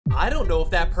I don't know if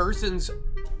that person's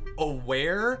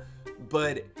aware,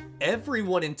 but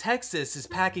everyone in Texas is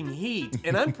packing heat,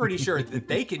 and I'm pretty sure that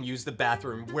they can use the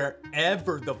bathroom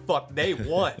wherever the fuck they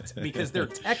want because they're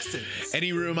Texans.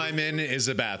 Any room I'm in is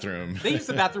a bathroom. They use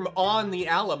the bathroom on the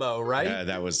Alamo, right?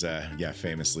 That was,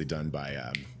 famously done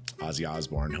by Ozzy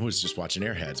Osbourne. I was just watching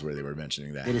Airheads where they were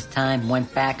mentioning that. It is time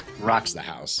went back. Rocks the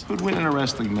house. Who'd win in a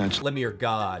wrestling match? Lemmy or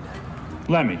God?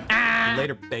 Lemmy.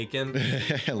 Later, bacon.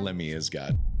 Lemmy is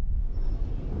God.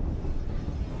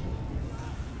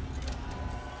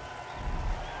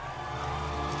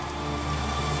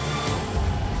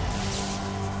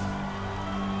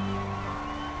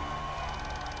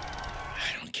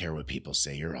 Care what people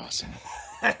say, you're awesome.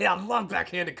 I love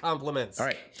backhanded compliments. All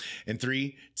right, in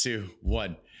 3, 2,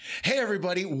 1. Hey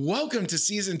everybody, welcome to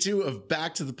season 2 of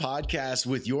Back to the Podcast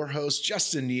with your host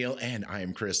Justin Neal, and I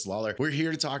am Chris Lawler. We're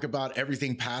here to talk about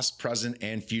everything past, present,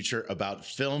 and future about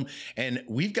film, and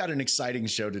we've got an exciting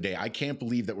show today. I can't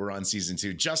believe that we're on season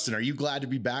 2. Justin, are you glad to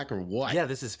be back or what? Yeah,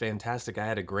 this is fantastic. I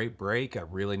had a great break. I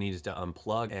really needed to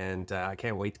unplug, and I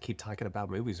can't wait to keep talking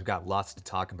about movies. We've got lots to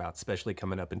talk about, especially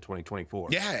coming up in 2024.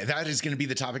 Yeah, that is going to be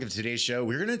the topic of today's show.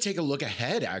 We're going to take a look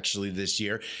ahead, actually, this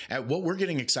year at what we're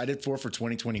getting excited for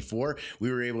 2024.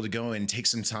 We were able to go and take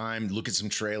some time, look at some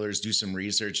trailers, do some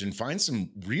research, and find some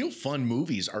real fun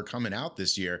movies are coming out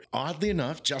this year. Oddly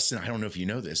enough, Justin, I don't know if you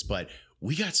know this, but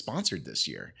we got sponsored this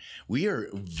year. We are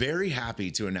very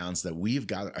happy to announce that we've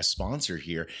got a sponsor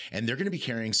here, and they're going to be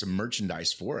carrying some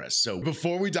merchandise for us. So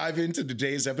before we dive into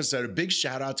today's episode, a big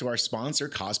shout out to our sponsor,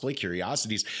 Cosplay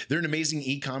Curiosities. They're an amazing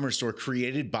e-commerce store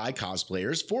created by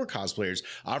cosplayers for cosplayers,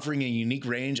 offering a unique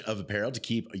range of apparel to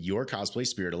keep your cosplay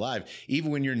spirit alive, even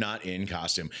when you're not in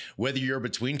costume. Whether you're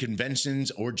between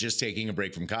conventions or just taking a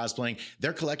break from cosplaying,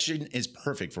 their collection is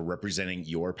perfect for representing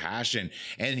your passion.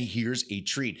 And here's a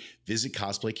treat. Visit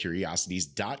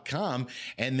cosplaycuriosities.com,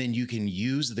 and then you can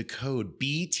use the code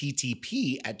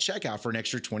BTTP at checkout for an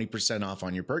extra 20% off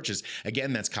on your purchase.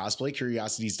 Again, that's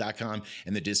cosplaycuriosities.com,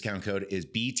 and the discount code is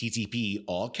BTTP,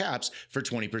 all caps, for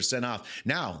 20% off.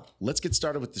 Now, let's get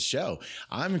started with the show.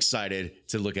 I'm excited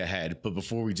to look ahead, but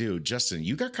before we do, Justin,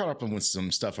 you got caught up on with some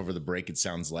stuff over the break, it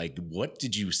sounds like. What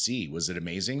did you see? Was it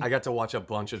amazing? I got to watch a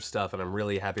bunch of stuff, and I'm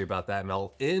really happy about that, and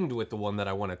I'll end with the one that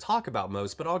I want to talk about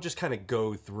most, but I'll just kind of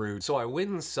go through. So I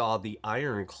went and saw The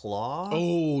Iron Claw.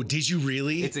 Oh, did you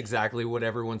really? It's exactly what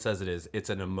everyone says it is. It's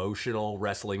an emotional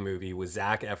wrestling movie with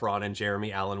Zac Efron and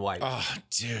Jeremy Allen White. Oh,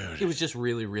 dude. It was just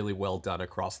really, really well done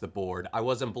across the board. I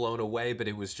wasn't blown away, but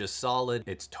it was just solid.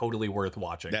 It's totally worth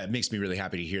watching. That makes me really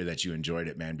happy to hear that you enjoyed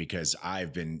it, man, because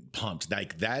I've been pumped.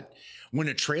 Like that, when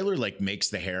a trailer like makes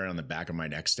the hair on the back of my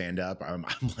neck stand up, I'm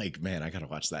like, man, I gotta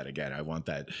watch that again. I want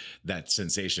that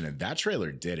sensation, and that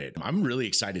trailer did it. I'm really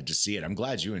excited to see it. I'm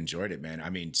glad you enjoyed it, man. I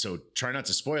mean, so try not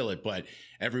to spoil it, but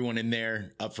everyone in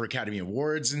there up for Academy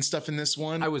Awards and stuff in this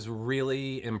one. I was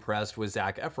really impressed with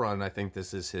Zac Efron. I think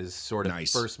this is his sort of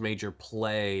first major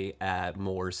play at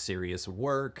more serious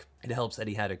work. It helps that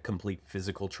he had a complete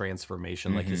physical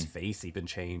transformation, like his face even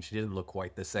changed. He didn't look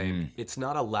quite the same. It's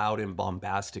not a loud and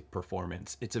bombastic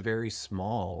performance. It's a very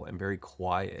small and very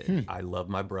quiet. I love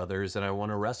my brothers and I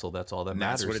want to wrestle. That's all that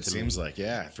matters to me. That's what it seems like,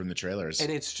 yeah, from the trailers.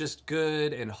 And it's just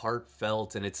good and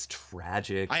heartfelt and it's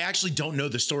tragic. I actually don't know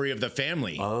the story of the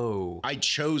family. Oh. I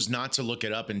chose not to look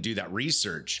it up and do that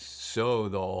research. So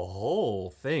the whole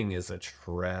thing is a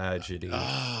tragedy.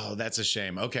 Oh, that's a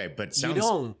shame. Okay, but sounds... You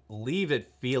don't leave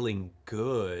it feeling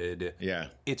good. Yeah.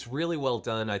 It's really well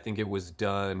done. I think it was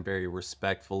done very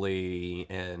respectfully.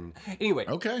 And anyway,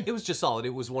 okay, it was just solid.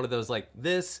 It was one of those like,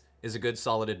 this is a good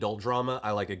solid adult drama.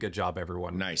 I like a good job,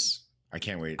 everyone. Nice. I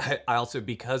can't wait. I also,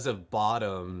 because of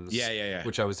Bottoms,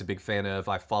 which I was a big fan of,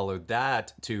 I followed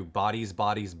that to Bodies,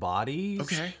 Bodies,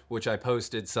 Bodies, which I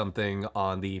posted something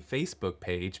on the Facebook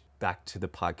page, Back to the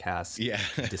Podcast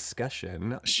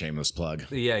discussion. Shameless plug.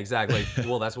 Yeah, exactly.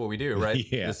 Well, that's what we do, right?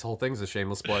 Yeah. This whole thing's a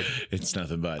shameless plug. It's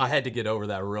nothing but. I had to get over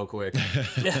that real quick.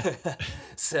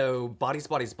 So Bodies,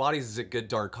 Bodies, Bodies is a good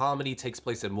dark comedy. Takes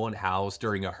place in one house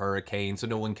during a hurricane, so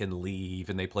no one can leave.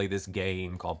 And they play this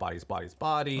game called Bodies, Bodies,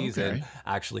 Bodies. And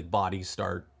actually bodies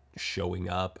start showing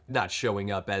up, not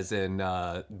showing up as in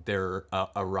they're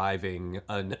arriving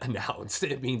unannounced.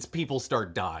 It means people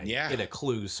start dying in a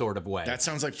Clue sort of way. That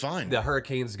sounds like fun. The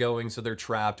hurricane's going, so they're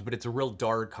trapped, but it's a real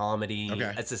dark comedy.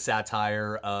 It's a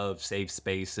satire of safe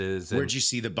spaces. Where'd you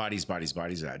see the Bodies, Bodies,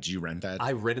 Bodies at? Did you rent that?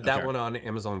 I rented that one on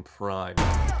Amazon Prime. Did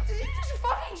you just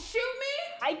fucking shoot me?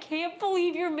 I can't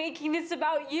believe you're making this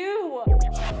about you.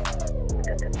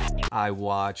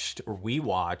 we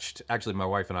watched, actually my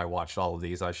wife and I watched all of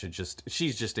these.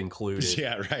 She's just included.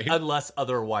 Yeah, right. Unless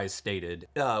otherwise stated.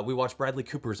 We watched Bradley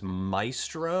Cooper's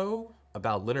Maestro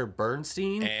about Leonard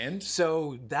Bernstein. And?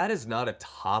 So that is not a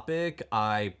topic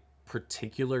I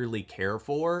particularly care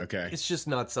for. Okay. It's just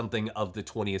not something of the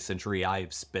 20th century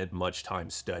I've spent much time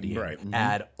studying Right.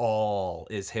 at all,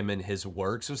 is him and his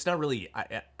work. So it's not really,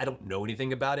 I don't know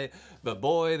anything about it, but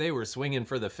boy, they were swinging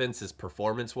for the fences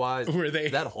performance-wise. Were they?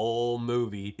 That whole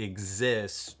movie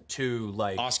exists to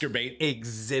like Oscar bait.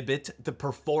 exhibit the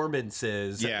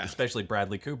performances, Yeah. especially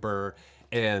Bradley Cooper.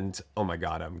 And oh my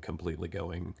God, I'm completely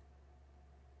going.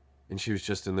 And she was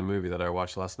just in the movie that I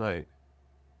watched last night.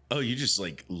 Oh, you just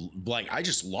like I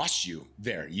just lost you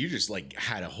there. You just like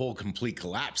had a whole complete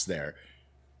collapse there.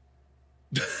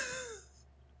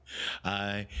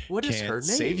 I What is can't her name?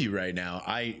 save you right now.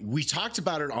 We talked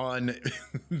about it on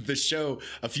the show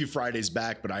a few Fridays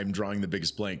back, but I'm drawing the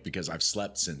biggest blank because I've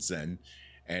slept since then,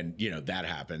 and you know that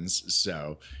happens.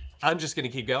 So I'm just gonna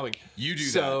keep going. You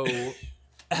do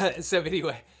that. So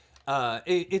anyway,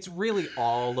 it's really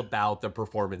all about the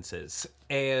performances,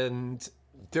 and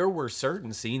there were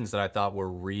certain scenes that I thought were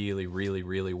really, really,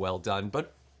 really well done,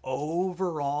 but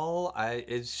overall,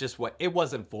 it's just it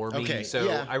wasn't for me. Okay, so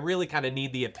yeah. I really kind of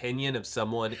need the opinion of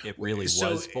someone it really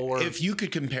was for. If you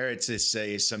could compare it to,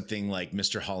 say, something like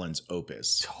Mr. Holland's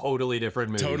Opus. Totally different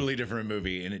movie. Totally different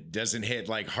movie, and it doesn't hit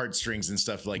like heartstrings and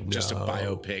stuff, like just a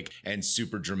biopic and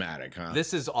super dramatic, huh?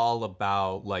 This is all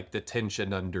about like the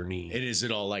tension underneath. Is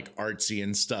it all like artsy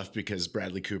and stuff because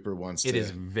Bradley Cooper wants to? It is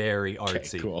very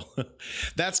artsy. Okay, cool.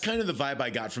 That's kind of the vibe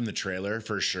I got from the trailer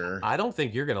for sure. I don't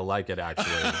think you're gonna like it,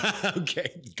 actually.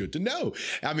 Okay, good to know.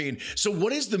 I mean, so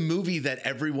what is the movie that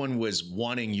everyone was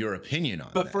wanting your opinion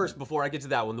on? But then? first, before I get to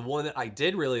that one, the one that I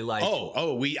did really like.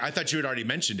 I thought you had already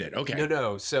mentioned it. Okay.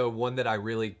 No. So one that I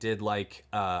really did like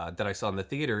that I saw in the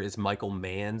theater is Michael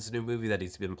Mann's new movie that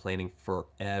he's been planning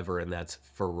forever, and that's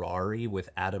Ferrari with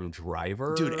Adam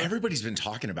Driver. Dude, everybody's been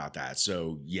talking about that.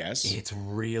 So yes, it's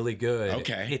really good.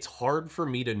 Okay. It's hard for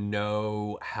me to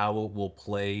know how it will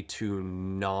play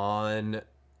to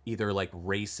either like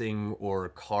racing or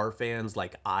car fans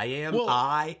like I am. Well,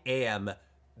 I am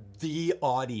the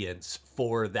audience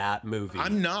for that movie.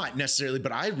 I'm not necessarily,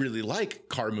 but I really like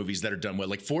car movies that are done well.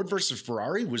 Like Ford versus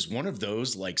Ferrari was one of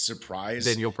those like surprise.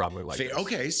 Then you'll probably like it.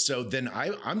 Okay, so then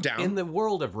I'm down. In the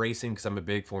world of racing, because I'm a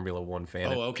big Formula One fan.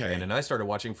 Oh, okay. And I started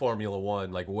watching Formula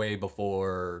One like way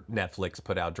before Netflix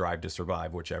put out Drive to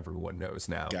Survive, which everyone knows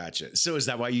now. Gotcha. So is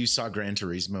that why you saw Gran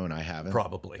Turismo and I haven't?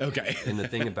 Probably. Okay. And the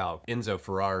thing about Enzo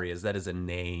Ferrari is that is a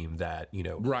name that,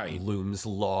 looms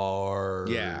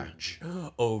large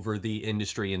over the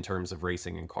industry in terms of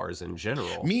racing and cars in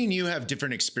general. Me and you have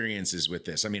different experiences with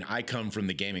this. I mean, I come from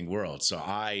the gaming world, so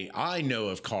I know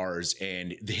of cars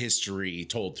and the history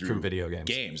told through From video games.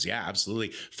 Games, yeah, absolutely.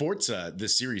 Forza, the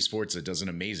series Forza, does an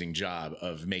amazing job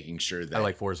of making sure that I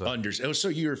like Forza. So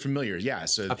you're familiar, yeah.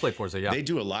 So I played Forza, yeah. They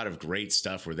do a lot of great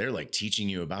stuff where they're like teaching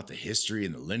you about the history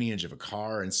and the lineage of a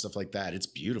car and stuff like that. It's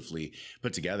beautifully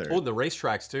put together. Oh, the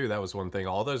racetracks too. That was one thing.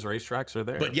 All those racetracks are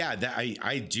there. But yeah,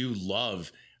 I do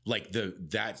love like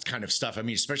that kind of stuff. I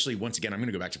mean, especially once again, I'm going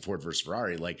to go back to Ford versus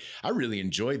Ferrari. Like I really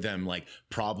enjoyed them like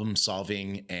problem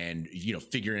solving and,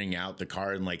 figuring out the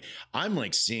car. And like, I'm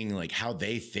like seeing like how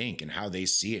they think and how they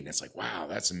see it. And it's like, wow,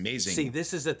 that's amazing. See,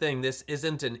 this is the thing. This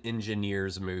isn't an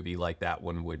engineer's movie like that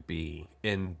one would be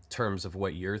in terms of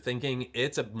what you're thinking.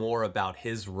 It's more about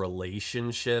his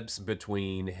relationships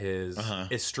between his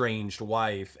estranged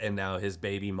wife and now his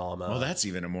baby mama. Well, that's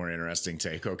even a more interesting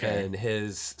take. Okay. And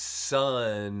his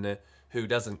son, who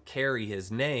doesn't carry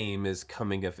his name, is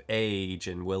coming of age,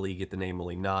 and will he get the name, will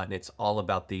he not? And it's all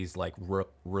about these like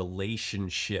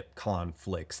relationship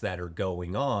conflicts that are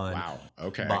going on. Wow.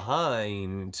 Okay.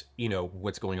 Behind,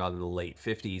 what's going on in the late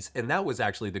 50s. And that was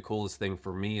actually the coolest thing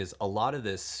for me is a lot of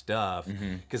this stuff,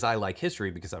 because I like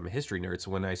history, because I'm a history nerd.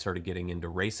 So when I started getting into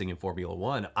racing in Formula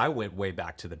One, I went way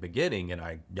back to the beginning, and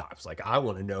I was like, I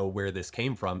want to know where this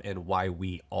came from and why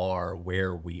we are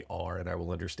where we are, and I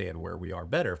will understand where we are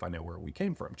better if I know where we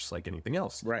came from, just like anything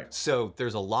else. Right. So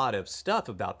there's a lot of stuff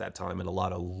about that time and a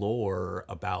lot of lore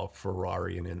about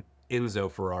Ferrari and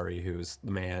Enzo Ferrari, who's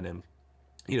the man and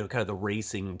kind of the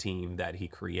racing team that he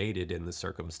created in the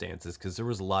circumstances, because there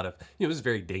was a lot of, it was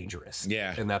very dangerous.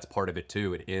 Yeah. And that's part of it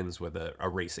too. It ends with a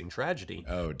racing tragedy.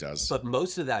 Oh, it does. But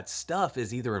most of that stuff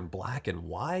is either in black and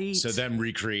white. So them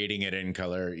recreating it in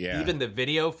color, yeah. Even the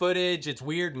video footage, it's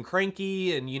weird and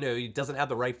cranky, and it doesn't have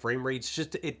the right frame rate. It's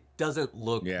just doesn't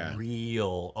look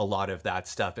real, a lot of that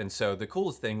stuff. And so the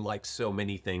coolest thing, like so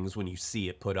many things, when you see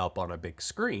it put up on a big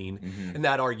screen, and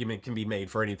that argument can be made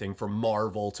for anything from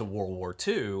Marvel to World War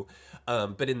II,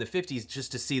 but in the 50s,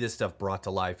 just to see this stuff brought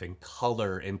to life in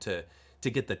color and to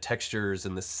get the textures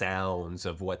and the sounds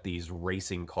of what these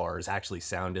racing cars actually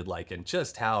sounded like, and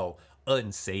just how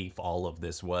unsafe all of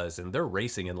this was. And they're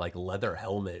racing in like leather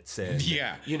helmets, and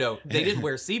you know, they didn't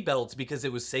wear seatbelts because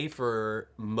it was safer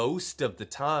most of the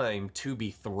time to be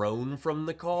thrown from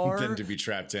the car than to be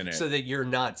trapped in it, so that you're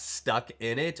not stuck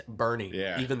in it burning,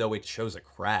 even though it shows a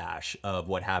crash of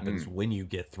what happens when you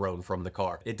get thrown from the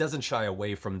car. It doesn't shy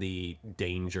away from the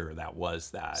danger that was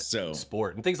that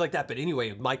sport and things like that. But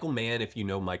anyway, Michael Mann, if you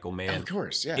know Michael Mann, of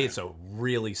course, it's a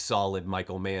really solid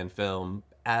Michael Mann film.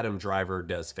 Adam Driver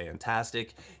does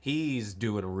fantastic. He's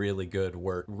doing really good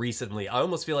work recently. I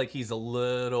almost feel like he's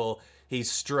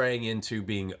straying into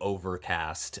being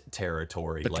overcast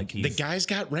territory. But like the guy's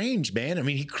got range, man. I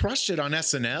mean, he crushed it on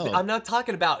SNL. I'm not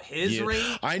talking about his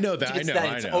range. I know that. It's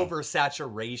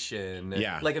oversaturation.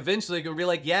 Yeah. Like eventually you can be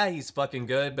like, yeah, he's fucking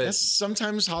good. But that's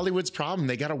sometimes Hollywood's problem.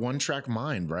 They got a one-track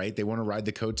mind, right? They want to ride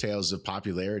the coattails of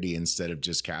popularity instead of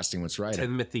just casting what's right.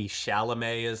 Timothy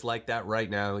Chalamet is like that right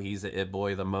now. He's a it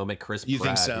boy the moment. Chris You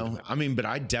Pratt, think so? I mean, but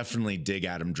I definitely dig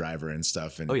Adam Driver and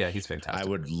stuff. And oh yeah, he's fantastic. I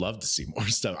would love to see more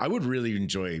stuff. I would really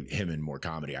enjoy him in more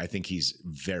comedy. I think he's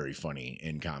very funny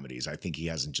in comedies. I think he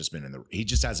hasn't just been he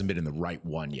just hasn't been in the right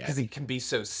one yet. Because he can be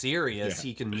so serious.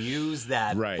 He can use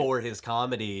that for his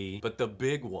comedy. But the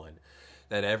big one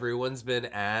that everyone's been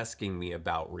asking me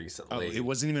about recently. Oh, it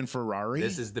wasn't even Ferrari?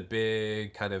 This is the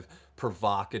big kind of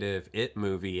provocative It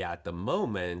movie at the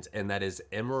moment, and that is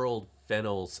Emerald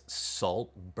Fennell's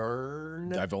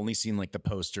Saltburn. I've only seen like the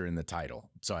poster and the title,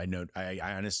 so I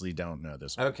honestly don't know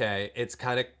this one. Okay, it's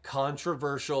kind of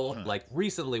controversial. Like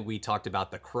recently we talked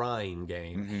about The Crying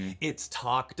Game. It's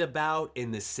talked about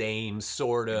in the same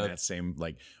sort of... that same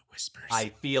like whispers. I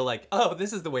feel like, oh,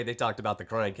 this is the way they talked about The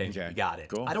Crying Game. Okay. You got it.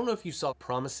 Cool. I don't know if you saw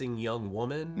Promising Young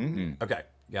Woman. Okay,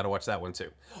 you gotta watch that one too.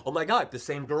 Oh my God, the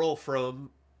same girl from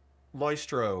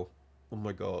Maestro. Oh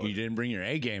my God. You didn't bring your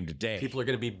A game today. People are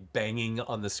going to be banging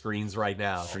on the screens right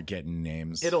now. Forgetting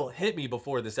names. It'll hit me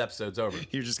before this episode's over.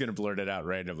 You're just going to blurt it out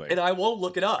randomly. And I won't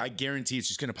look it up. I guarantee it's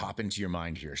just going to pop into your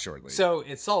mind here shortly. So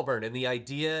it's Saltburn. And the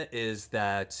idea is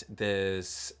that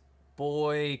this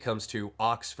boy comes to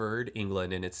Oxford,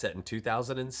 England, and it's set in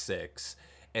 2006.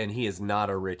 And he is not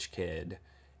a rich kid.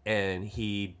 And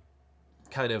he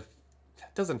kind of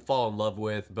doesn't fall in love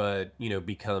with, but, you know,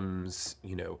 becomes,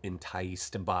 you know,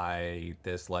 enticed by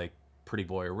this like pretty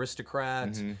boy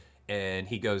aristocrat. And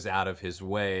he goes out of his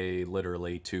way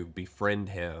literally to befriend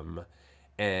him.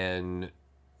 And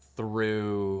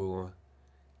through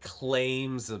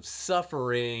claims of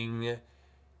suffering,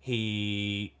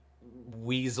 he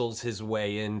weasels his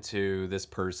way into this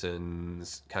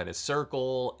person's kind of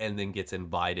circle and then gets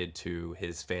invited to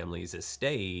his family's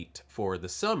estate for the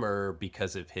summer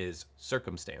because of his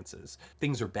circumstances.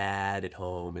 Things are bad at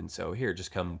home, and so here,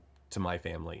 just come to my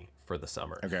family for the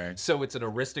summer. Okay. So it's an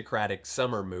aristocratic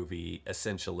summer movie,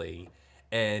 essentially,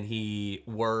 and he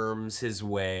worms his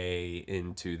way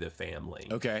into the family.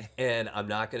 Okay. And I'm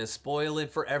not going to spoil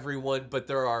it for everyone, but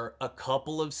there are a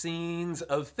couple of scenes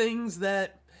of things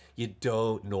that you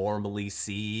don't normally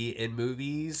see in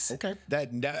movies. Okay. That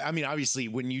I mean, obviously,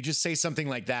 when you just say something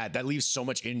like that, that leaves so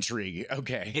much intrigue.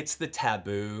 Okay. It's the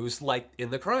taboos, like in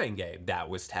The Crying Game. That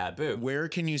was taboo. Where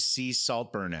can you see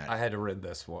Saltburn at? I had to read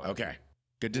this one. Okay.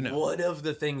 Good to know. One of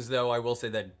the things, though, I will say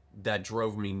that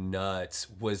drove me nuts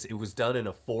was it was done in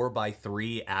a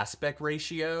 4:3 aspect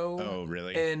ratio. Oh,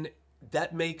 really? And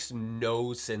that makes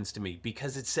no sense to me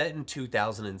because it's set in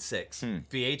 2006.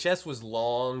 VHS was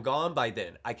long gone by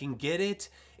then. I can get it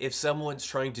if someone's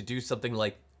trying to do something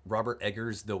like Robert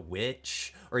Eggers' The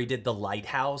Witch, or he did The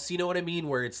Lighthouse, you know what I mean?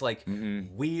 Where it's like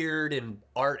weird and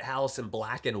art house and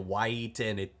black and white,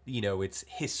 and it, you know, it's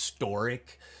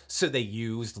historic. So they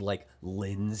used like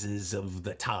lenses of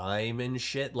the time and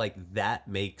shit. Like that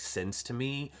makes sense to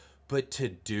me. But to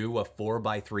do a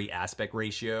 4:3 aspect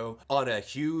ratio on a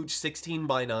huge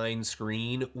 16:9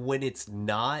 screen when it's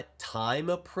not time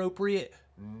appropriate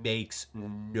makes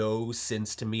no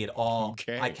sense to me at all.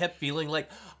 Okay. I kept feeling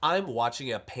like I'm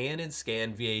watching a pan and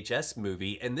scan VHS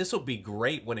movie, and this will be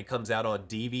great when it comes out on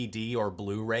DVD or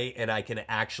Blu-ray and I can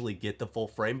actually get the full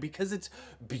frame because it's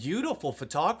beautiful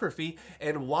photography.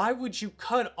 And why would you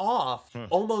cut off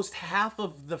almost half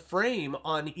of the frame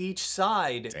on each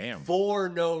side for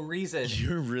no reason?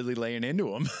 You're really laying into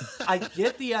them. I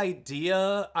get the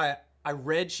idea. I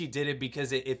read she did it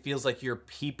because it feels like you're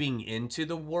peeping into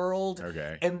the world.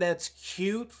 Okay. And that's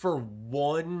cute for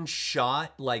one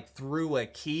shot, like through a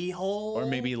keyhole. Or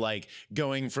maybe like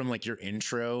going from like your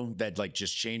intro that like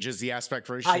just changes the aspect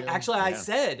ratio. I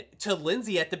said to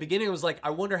Lindsay at the beginning, I was like,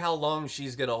 I wonder how long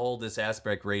she's going to hold this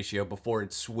aspect ratio before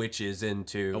it switches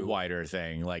into a wider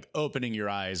thing, like opening your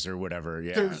eyes or whatever.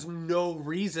 Yeah. There's no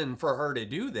reason for her to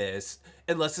do this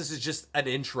unless this is just an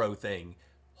intro thing.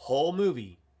 Whole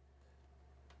movie.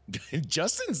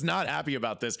 Justin's not happy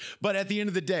about this, but at the end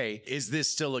of the day, is this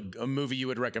still a movie you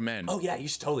would recommend? Oh yeah, you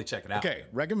should totally check it out. Okay,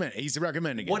 recommend. He's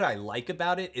recommending it. What I like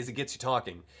about it is it gets you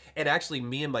talking. And actually,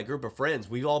 me and my group of friends,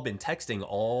 we've all been texting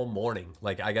all morning.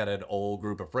 Like, I got an old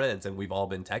group of friends, and we've all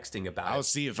been texting about it. I'll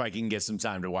see if I can get some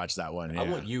time to watch that one. Yeah. I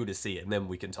want you to see it, and then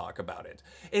we can talk about it.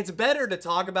 It's better to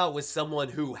talk about with someone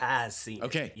who has seen it.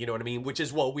 Okay. You know what I mean? Which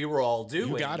is what we were all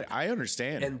doing. You got it. I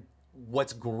understand. And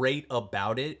what's great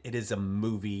about it, it is a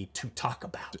movie to talk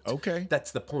about. Okay.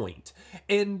 That's the point.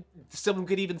 And someone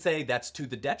could even say that's to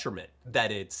the detriment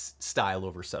that it's style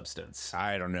over substance.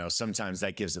 I don't know. Sometimes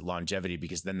that gives it longevity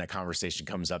because then that conversation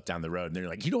comes up down the road and they're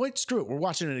like, you know what? Screw it. We're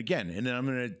watching it again. And then I'm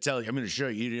going to tell you, I'm going to show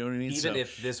you. You know what I mean? Even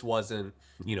if this wasn't,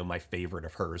 you know, my favorite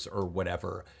of hers or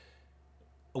whatever,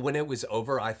 when it was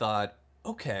over, I thought,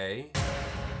 okay,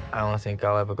 I don't think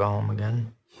I'll ever go home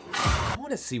again. I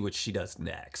want to see what she does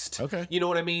next. Okay. You know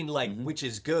what I mean? Like, which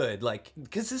is good. Like,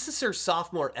 because this is her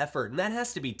sophomore effort, and that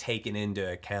has to be taken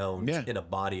into account in a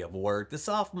body of work. The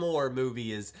sophomore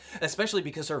movie is, especially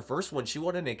because her first one, she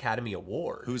won an Academy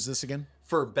Award. Who's this again?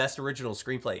 For Best Original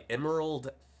Screenplay. Emerald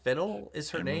Fennell is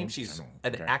her name. She's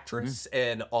an actress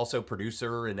and also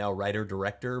producer and now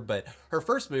writer-director. But her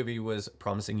first movie was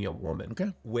Promising Young Woman.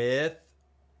 Okay. With...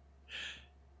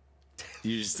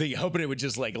 You just think, hoping it would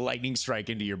just like lightning strike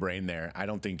into your brain there. I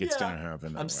don't think it's going to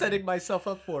happen. I'm setting myself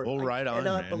up for it. Well, right on, I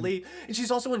cannot man. believe. And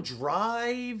she's also in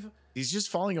Drive. He's just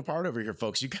falling apart over here,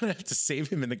 folks. You kind of have to save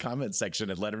him in the comment section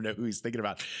and let him know who he's thinking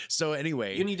about. So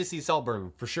anyway. You need to see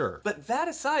Saltburn for sure. But that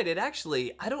aside, it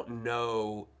actually, I don't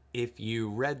know if you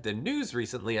read the news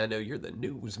recently. I know you're the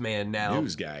newsman now.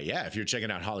 News guy. Yeah, if you're checking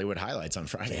out Hollywood Highlights on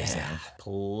Fridays now.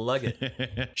 Plug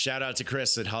it. Shout out to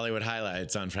Chris at Hollywood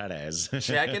Highlights on Fridays.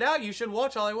 Check it out. You should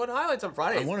watch Hollywood Highlights on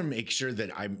Fridays. I want to make sure that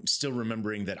I'm still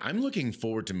remembering that I'm looking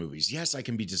forward to movies. Yes, I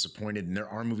can be disappointed and there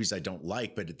are movies I don't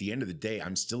like, but at the end of the day,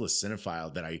 I'm still a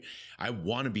cinephile that I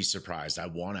want to be surprised. I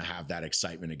want to have that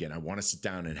excitement again. I want to sit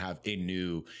down and have a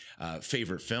new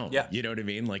favorite film. Yeah. You know what I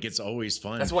mean? Like, it's always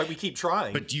fun. That's why we keep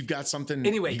trying. But you've got something.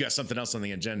 Anyway, you got something else on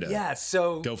the agenda. Yeah,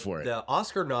 so go for it. The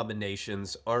Oscar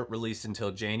nominations aren't released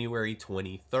until January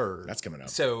 23rd. That's coming up.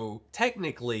 So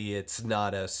technically, it's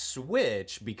not a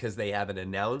switch because they haven't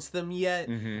announced them yet.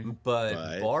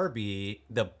 But Barbie,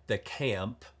 the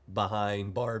camp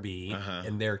behind Barbie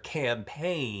and their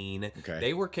campaign,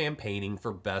 they were campaigning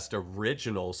for Best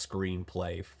Original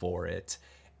Screenplay for it.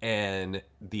 And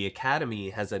the Academy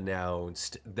has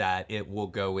announced that it will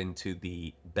go into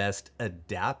the Best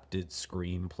Adapted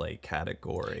Screenplay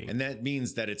category. And that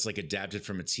means that it's like adapted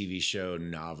from a TV show,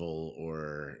 novel,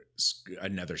 or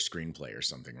another screenplay or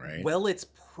something, right? Well, it's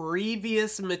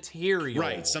previous material.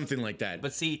 Right, something like that.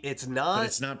 But see, it's not. But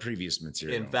it's not previous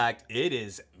material. In fact, it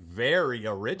is very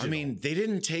original. I mean, they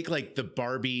didn't take like the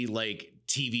Barbie, like,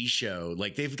 TV show.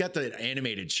 Like, they've got the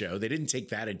animated show. They didn't take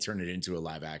that and turn it into a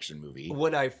live action movie.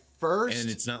 When I first... And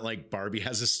it's not like Barbie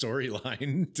has a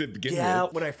storyline to begin with. Yeah,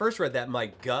 when I first read that, my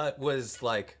gut was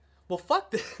like, well,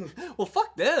 fuck them. Well,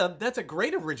 fuck them. That's a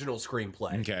great original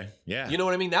screenplay. Okay, yeah. You know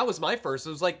what I mean? That was my first.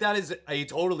 It was like, that is a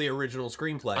totally original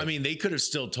screenplay. I mean, they could have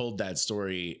still told that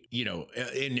story, you know,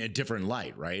 in a different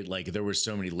light, right? Like, there were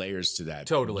so many layers to that.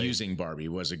 Totally. Using Barbie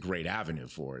was a great avenue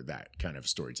for that kind of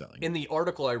storytelling. In the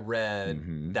article I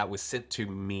read that was sent to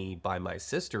me by my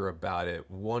sister about it,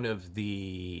 one of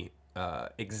the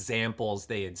examples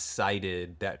they had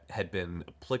cited that had been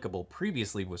applicable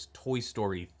previously was Toy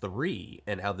Story 3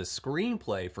 and how the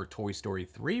screenplay for Toy Story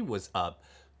 3 was up,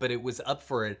 but it was up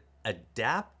for an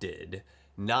adapted,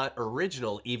 not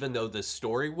original. Even though the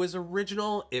story was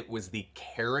original, it was the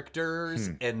characters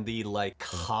and the like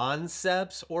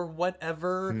concepts or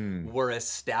whatever were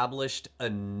established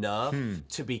enough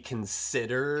to be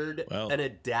considered an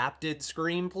adapted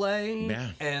screenplay. Yeah.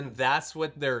 And that's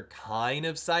what they're kind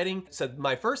of citing. So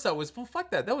my first thought was, well, fuck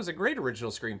that. That was a great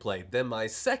original screenplay. Then my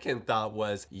second thought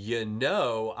was, you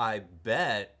know, I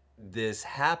bet this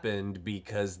happened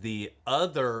because the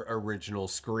other original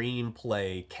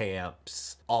screenplay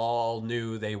camps all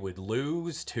knew they would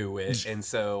lose to it, and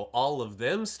so all of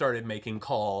them started making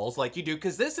calls like you do,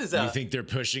 because this is You think they're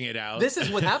pushing it out? this is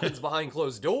what happens behind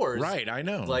closed doors. Right, I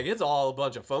know. Like, it's all a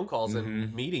bunch of phone calls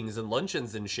and meetings and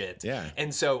luncheons and shit. Yeah.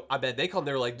 And so I bet they come,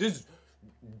 they were like,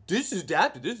 this is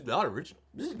adapted. This is not original.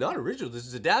 This is not original. This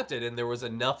is adapted. And there was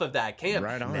enough of that camp.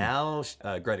 Right on. Now,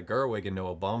 Greta Gerwig and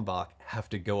Noah Baumbach have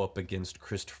to go up against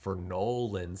Christopher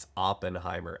Nolan's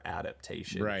Oppenheimer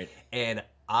adaptation. Right. And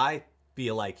I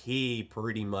feel like he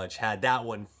pretty much had that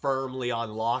one firmly on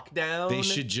lockdown. They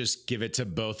should just give it to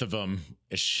both of them.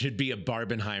 It should be a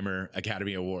Barbenheimer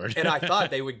Academy Award. And I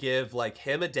thought they would give like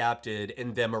him adapted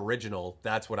and them original.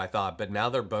 That's what I thought. But now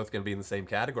they're both going to be in the same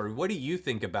category. What do you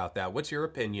think about that? What's your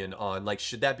opinion on, like,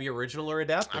 should that be original or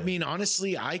adapted? I mean,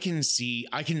 honestly,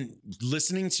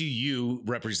 listening to you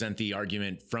represent the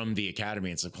argument from the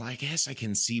Academy. It's like, well, I guess I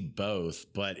can see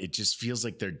both, but it just feels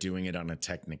like they're doing it on a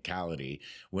technicality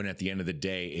when at the end of the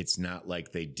day, it's not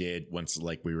like they did once,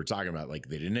 like we were talking about, like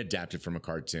they didn't adapt it from a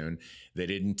cartoon. They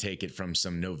didn't take it from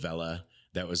some novella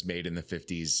that was made in the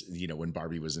 50s, you know, when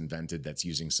Barbie was invented, that's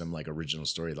using some like original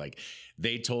story. Like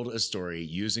they told a story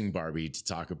using Barbie to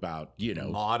talk about, you know,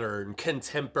 modern,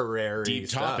 contemporary deep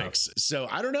stuff. topics. So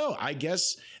I don't know. I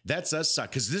guess that's us,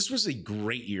 because this was a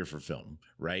great year for film,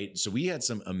 right? So we had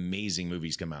some amazing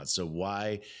movies come out. So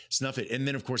why snuff it? And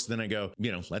then, of course, then I go,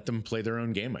 you know, let them play their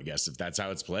own game, I guess, if that's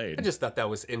how it's played. I just thought that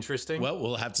was interesting. Well,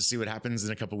 we'll have to see what happens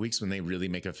in a couple of weeks when they really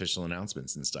make official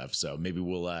announcements and stuff. So maybe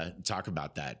we'll talk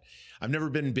about that. I've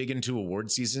never been big into award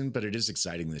season, but it is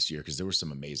exciting this year because there were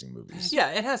some amazing movies.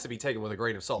 Yeah, it has to be taken with a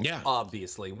grain of salt. Yeah.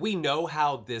 Obviously. We know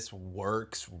how this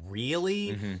works,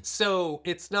 really. So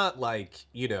it's not like,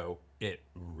 you know, it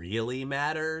really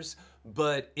matters.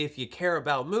 But if you care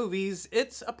about movies,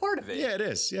 it's a part of it. Yeah, it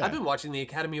is. Yeah. I've been watching the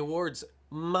Academy Awards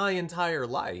my entire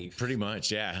life. Pretty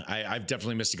much, yeah. I've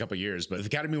definitely missed a couple of years, but the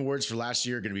Academy Awards for last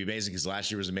year are going to be amazing because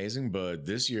last year was amazing, but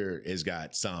this year has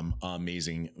got some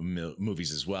amazing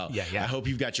movies as well. Yeah. I hope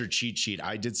you've got your cheat sheet.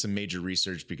 I did some major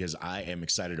research because I am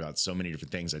excited about so many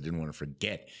different things. I didn't want to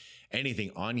forget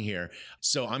anything on here.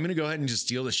 So I'm going to go ahead and just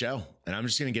steal the show, and I'm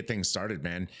just going to get things started,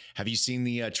 man. Have you seen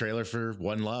the trailer for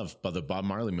One Love, the Bob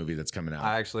Marley movie that's coming out?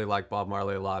 I actually like Bob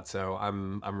Marley a lot, so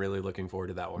I'm really looking forward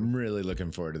to that one. I'm really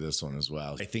looking forward to this one as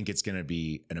well. I think it's going to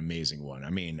be an amazing one. I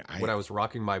mean, when I was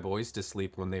rocking my boys to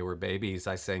sleep when they were babies,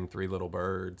 I sang Three Little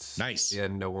Birds. Nice. Yeah,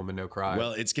 No Woman, No Cry.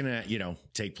 Well, it's going to, you know,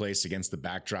 take place against the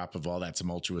backdrop of all that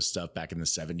tumultuous stuff back in the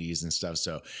 70s and stuff.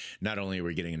 So not only are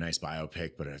we getting a nice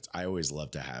biopic, but I always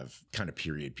love to have kind of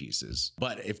period pieces.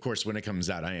 But of course, when it comes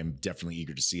out, I am definitely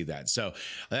eager to see that. So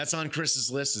that's on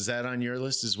Chris's list. Is that on your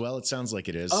list as well? It sounds like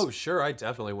it is. Oh, sure. I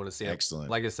definitely want to see it.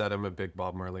 Excellent. Like I said, I'm a big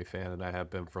Bob Marley fan, and I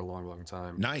have been for a long, long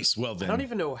time. Nice. Well, then. I don't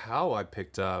even know how I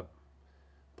picked up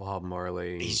Bob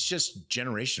Marley. He's just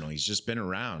generational. He's just been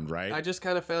around, right? I just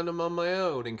kind of found him on my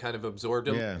own and kind of absorbed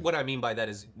him. Yeah. What I mean by that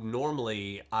is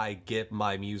normally I get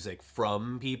my music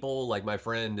from people. Like my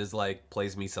friend is like,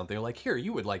 plays me something like, here,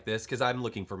 you would like this, because I'm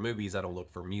looking for movies. I don't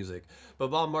look for music. But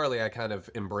Bob Marley, I kind of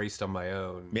embraced on my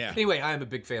own. Yeah. Anyway, I am a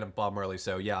big fan of Bob Marley,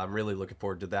 so yeah, I'm really looking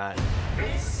forward to that.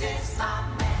 This is my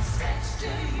message to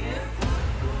you.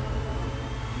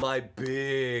 My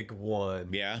big one.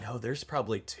 Yeah. No, there's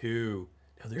probably two.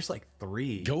 No, there's like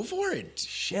three. Go for it.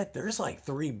 Shit, there's like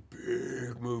three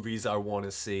big movies I want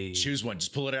to see. Choose one.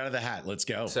 Just pull it out of the hat. Let's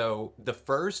go. So the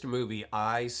first movie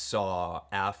I saw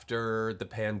after the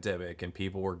pandemic and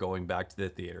people were going back to the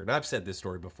theater, and I've said this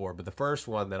story before, but the first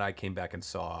one that I came back and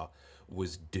saw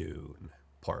was Dune.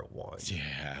 Part 1.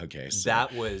 Yeah, okay. So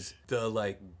That was the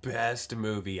like best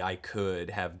movie I could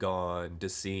have gone to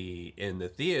see in the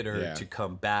theater, Yeah. to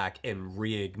come back and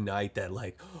reignite that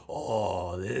like,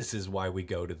 oh, this is why we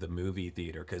go to the movie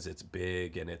theater, because it's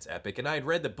big and it's epic. And I had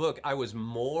read the book. I was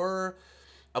more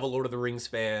of a Lord of the Rings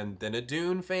fan than a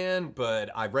Dune fan,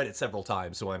 but I've read it several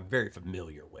times, so I'm very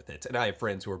familiar with it. And I have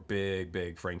friends who are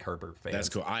big Frank Herbert fans. that's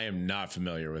cool. I am not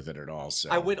familiar with it at all. So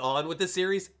I went on with the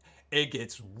series. It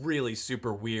gets really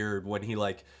super weird when he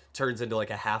like turns into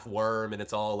like a half worm, and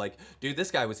it's all like, dude, this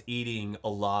guy was eating a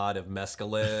lot of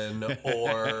mescaline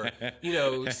or, you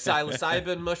know,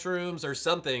 psilocybin mushrooms or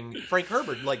something. Frank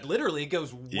Herbert, like literally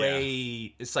goes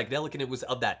way psychedelic, and it was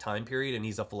of that time period, and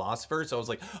he's a philosopher. So I was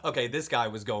like, okay, this guy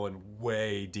was going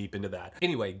way deep into that.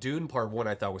 Anyway, Dune Part 1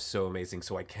 I thought was so amazing,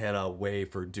 so I cannot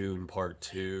wait for Dune Part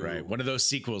 2. Right. One of those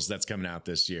sequels that's coming out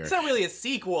this year. It's not really a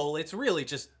sequel. It's really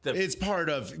just It's part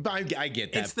of, I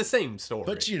get that. It's the same story.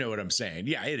 But you know what I'm saying.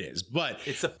 Yeah, it is, but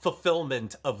It's a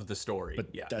fulfillment of the story.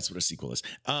 but Yeah. that's what a sequel is.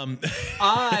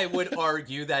 I would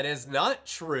argue that is not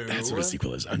true. That's what a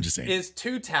sequel is. I'm just saying. Is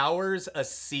Two Towers a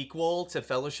sequel to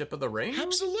Fellowship of the Ring?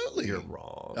 Absolutely. You're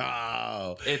wrong.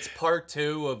 Oh, It's part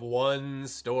 2 of one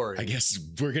story. I guess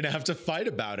we're gonna have to fight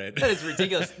about it. That is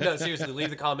ridiculous. No, seriously, leave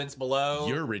the comments below.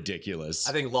 You're ridiculous.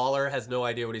 I think Lawler has no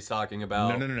idea what he's talking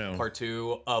about. No. Part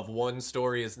 2 of one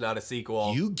story is not a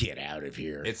sequel. You get out of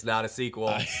here. It's not a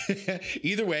sequel.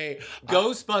 Either way,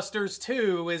 Ghostbusters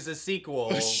 2 is a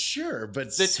sequel. sure,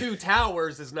 but The Two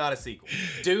Towers is not a sequel.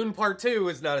 Dune Part 2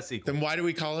 is not a sequel. then why do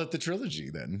we call it the trilogy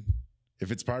then?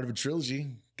 If it's part of a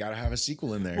trilogy, gotta have a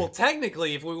sequel in there. Well,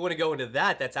 technically, if we want to go into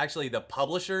that, that's actually the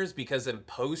publishers, because in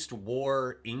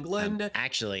post-war England,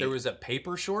 actually, there was a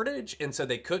paper shortage, and so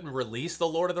they couldn't release the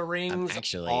Lord of the Rings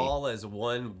actually- all as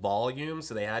one volume,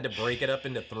 so they had to break it up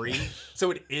into 3. So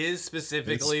it is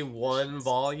specifically one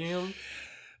volume.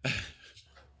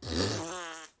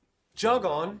 Jug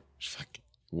on. Fuck.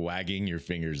 Wagging your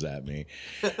fingers at me.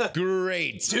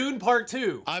 Great. Dune Part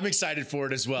 2. I'm excited for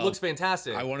it as well. Looks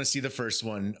fantastic. I want to see the first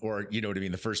one, or you know what I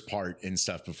mean, the first part and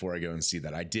stuff before I go and see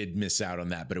that. I did miss out on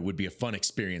that, but it would be a fun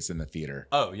experience in the theater.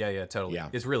 Oh, yeah, totally. Yeah.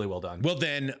 It's really well done. Well,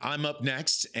 then I'm up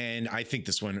next, and I think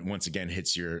this one once again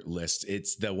hits your list.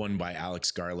 It's the one by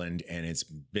Alex Garland, and it's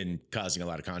been causing a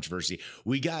lot of controversy.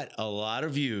 We got a lot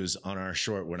of views on our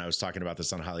short when I was talking about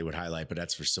this on Hollywood Highlight, but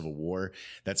that's for Civil War.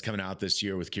 That's coming out this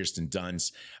year with Kirsten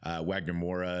Dunst, Wagner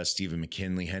Moura, Stephen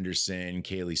McKinley Henderson,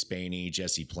 Kaylee Spaney,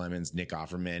 Jesse Plemons, Nick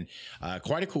Offerman.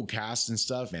 Quite a cool cast and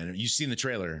stuff, man. You've seen the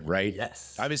trailer, right?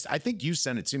 Yes. I think you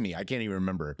sent it to me. I can't even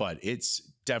remember, but it's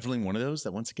definitely one of those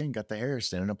that once again got the hair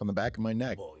standing up on the back of my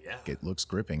neck. Well, yeah. It looks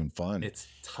gripping and fun. It's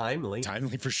timely.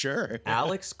 Timely for sure.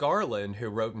 Alex Garland, who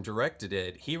wrote and directed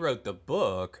it, he wrote the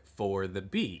book for The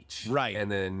Beach. Right.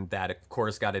 And then that, of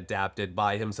course, got adapted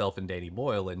by himself and Danny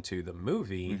Boyle into the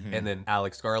movie. Mm-hmm. And then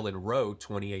Alex Garland wrote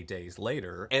 28 Days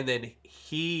Later. And then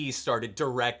he started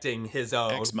directing his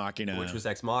own. Ex Machina. Which was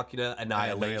Ex Machina,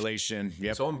 Annihilation. Annihilation.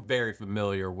 Yep. So I'm very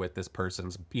familiar with this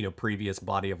person's, previous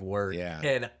body of work. Yeah.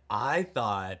 And I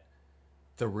thought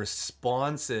the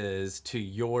responses to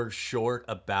your short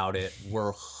about it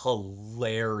were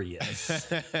hilarious.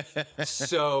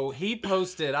 So he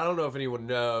posted, I don't know if anyone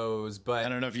knows, I but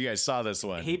don't know if you guys saw this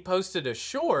one. he posted a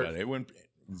short But it went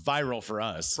viral for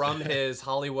us. from his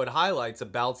Hollywood highlights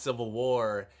about Civil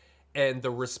War, and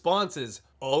the responses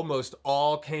almost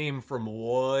all came from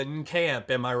one camp.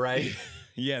 Am I right?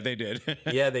 Yeah, they did.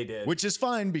 Yeah, they did. Which is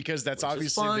fine because that's Which is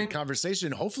obviously the fine.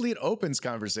 conversation. Hopefully it opens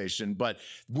conversation, but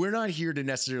we're not here to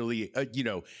necessarily,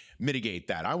 mitigate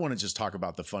that. I want to just talk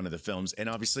about the fun of the films. And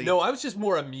obviously, No, I was just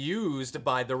more amused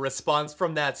by the response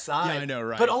from that side. Yeah, I know,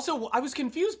 right? But also, I was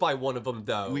confused by one of them,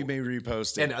 though. we may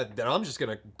repost it. And then I'm just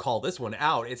going to call this one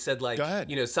out. It said, like, Go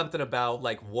ahead. something about,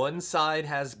 like, one side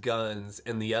has guns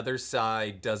and the other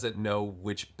side doesn't know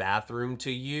which bathroom to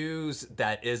use.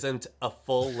 That isn't a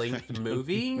full-length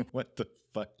movie. What the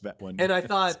fuck that one? And I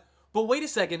thought, but wait a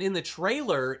second. In the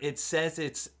trailer, it says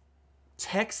it's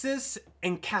Texas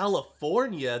and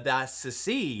California that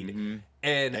secede.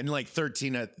 and like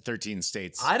 13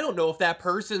 states. I don't know if that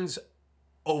person's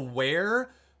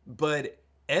aware, but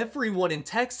everyone in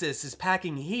Texas is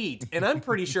packing heat, and I'm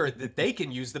pretty sure that they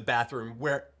can use the bathroom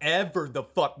wherever the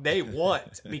fuck they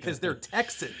want because they're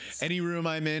Texans. Any room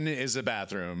I'm in is a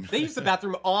bathroom. They use the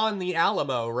bathroom on the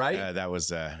Alamo, right? That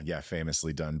was,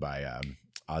 famously done by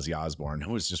Ozzy Osbourne,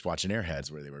 who was just watching Airheads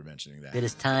where they were mentioning that. Did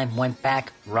his time, went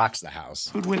back, rocks The house.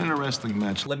 Who'd win in a wrestling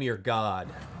match? Lemmy or God.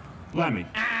 Lemmy.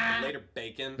 Later,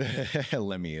 bacon.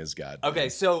 Lemmy is God. Okay,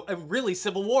 so really,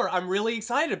 Civil War. I'm really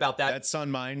excited about that. That's on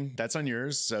mine. That's on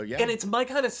yours. So yeah. And it's my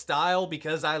kind of style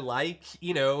because I like,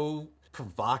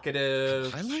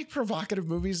 provocative. I like provocative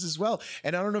movies as well.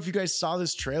 And I don't know if you guys saw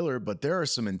this trailer, but there are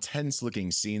some intense looking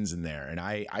scenes in there. And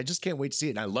I just can't wait to see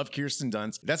it. And I love Kirsten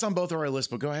Dunst. That's on both of our lists,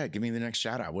 but go ahead. Give me the next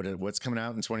shout out. What's coming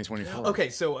out in 2024? Okay,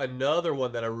 so another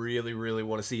one that I really, really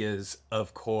want to see is,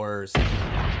 of course,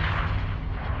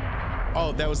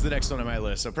 Oh, that was the next one on my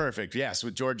list. So perfect. Yes,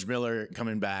 with George Miller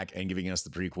coming back and giving us the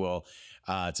prequel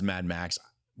to Mad Max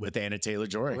with Anya Taylor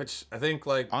Joy. which I think,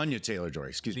 like, Anya Taylor Joy,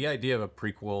 excuse me. the idea of a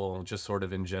prequel just sort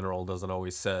of in general doesn't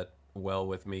always set well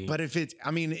with me. But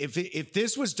if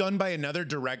this was done by another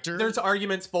director, there's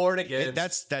arguments for and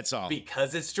against. That's all.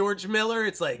 Because it's George Miller,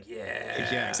 it's like,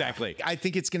 Yeah, exactly. I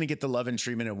think it's going to get the love and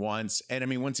treatment it wants. And I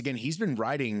mean, once again, he's been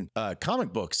writing a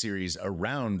comic book series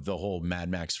around the whole Mad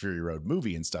Max Fury Road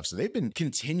movie and stuff. So they've been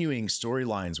continuing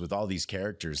storylines with all these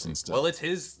characters and stuff. Well, it's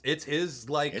his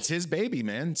baby,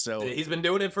 man. So he's been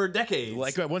doing it for decades.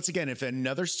 Like, once again, if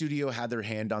another studio had their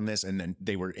hand on this and then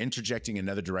they were interjecting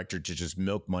another director to just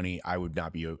milk money, I would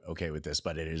not be okay with this.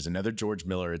 But it is another George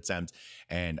Miller attempt,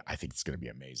 and I think it's going to be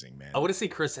amazing, man. I want to see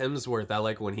Chris Hemsworth. I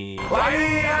like when he...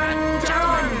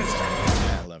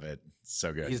 I love it.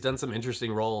 So good. He's done some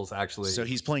interesting roles, actually. So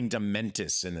he's playing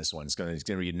Dementis in this one. It's going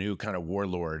to be a new kind of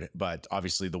warlord, but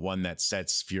obviously the one that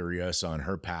sets Furiosa on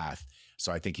her path.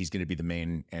 So I think he's going to be the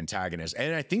main antagonist.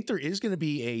 And I think there is going to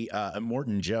be a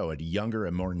Immortan Joe, a younger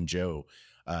Immortan Joe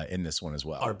in this one as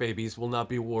well. Our babies will not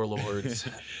be warlords.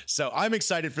 So I'm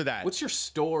excited for that. What's your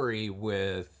story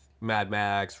with Mad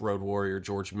Max, Road Warrior,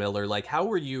 George Miller? Like, how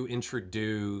were you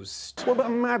introduced? What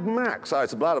about Mad Max? Oh,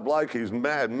 it's about a bloke who's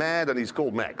mad, and he's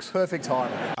called Max. Perfect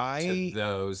time. I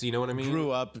those, you know what I mean?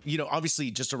 Grew up, obviously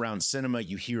just around cinema,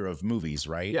 you hear of movies,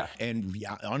 right? Yeah. And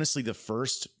honestly, the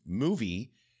first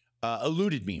movie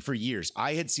eluded me for years.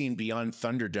 I had seen Beyond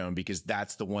Thunderdome because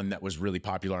that's the one that was really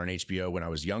popular on HBO when I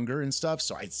was younger and stuff.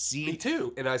 So I'd seen... Me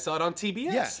too. And I saw it on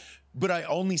TBS. Yeah. But I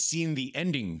only seen the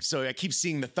ending. So I keep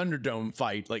seeing the Thunderdome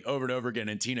fight like over and over again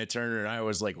and Tina Turner. And I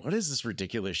was like, what is this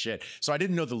ridiculous shit? So I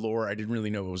didn't know the lore. I didn't really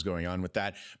know what was going on with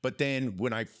that. But then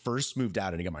when I first moved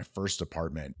out and I got my first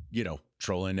apartment,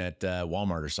 trolling at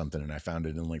Walmart or something, and I found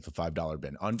it in like the $5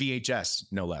 bin on VHS,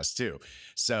 no less, too.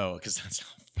 So, because that's how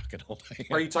fucking old I am.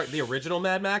 Are you talking the original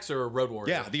Mad Max or Road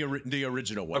Warrior? Yeah, the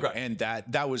original one. Okay. And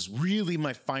that was really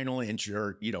my final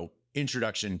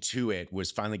introduction to it,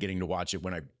 was finally getting to watch it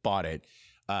when I bought it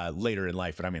later in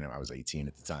life. But I mean, I was 18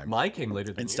 at the time. Mine came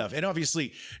later than and you. Stuff. And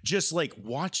obviously just like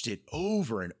watched it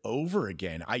over and over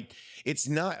again.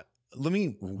 Let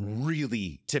me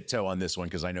really tiptoe on this one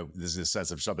because I know this is a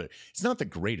sensitive subject. It's not the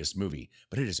greatest movie,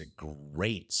 but it is a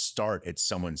great start at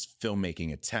someone's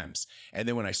filmmaking attempts. And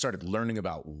then when I started learning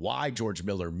about why George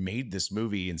Miller made this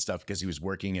movie and stuff, because he was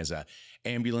working as a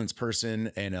ambulance person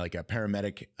and like a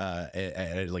paramedic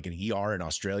at like an ER in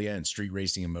Australia, and street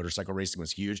racing and motorcycle racing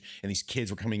was huge. And these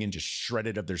kids were coming in just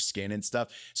shredded of their skin and stuff.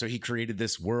 So he created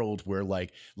this world where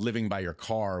like living by your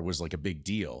car was like a big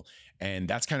deal. And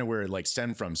that's kind of where it like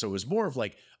stemmed from. So it was more of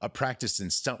like a practice in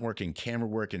stunt work and camera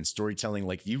work and storytelling.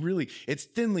 Like it's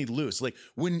thinly loose. Like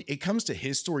when it comes to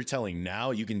his storytelling now,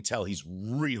 you can tell he's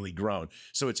really grown.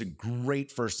 So it's a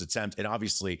great first attempt. And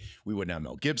obviously we wouldn't have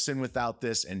Mel Gibson without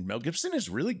this. And Mel Gibson is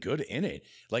really good in it.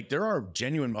 Like there are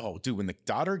genuine, when the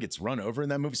daughter gets run over in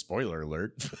that movie, spoiler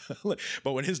alert,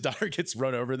 but when his daughter gets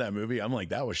run over in that movie, I'm like,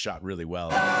 that was shot really well.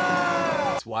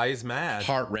 That's why he's mad.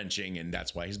 Heart-wrenching, and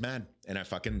that's why he's mad. And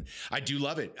I do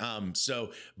love it.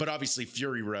 But obviously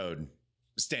Fury Road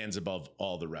stands above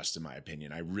all the rest, in my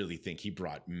opinion. I really think he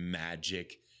brought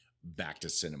magic back to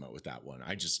cinema with that one.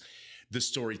 The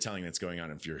storytelling that's going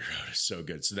on in Fury Road is so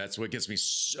good. So that's what gets me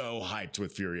so hyped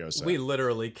with Furiosa. We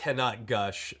literally cannot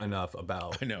gush enough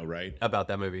about. I know, right? About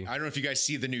that movie. I don't know if you guys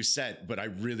see the new set, but I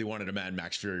really wanted a Mad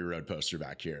Max Fury Road poster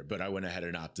back here. But I went ahead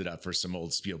and opted up for some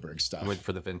old Spielberg stuff. Went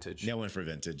for the vintage. Yeah, went for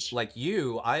vintage. Like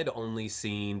you, I had only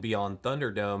seen Beyond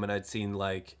Thunderdome, and I'd seen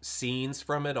like scenes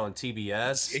from it on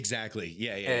TBS. Exactly.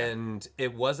 Yeah. And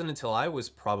it wasn't until I was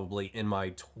probably in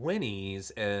my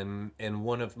 20s, and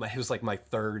it was like my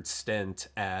third stint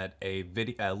at a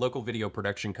local video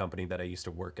production company that I used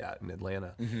to work at in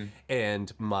Atlanta. Mm-hmm.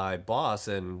 And my boss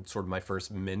and sort of my first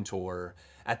mentor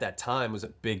at that time was a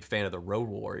big fan of The Road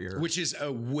Warrior, which is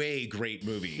a way great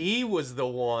movie. He was the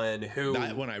one who...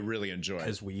 That one I really enjoyed.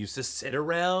 Because we used to sit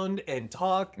around and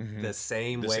talk the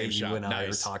same way you and I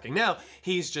are talking now.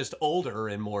 He's just older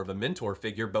and more of a mentor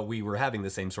figure, but we were having the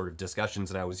same sort of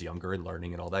discussions, and I was younger and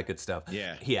learning and all that good stuff.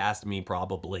 Yeah. He asked me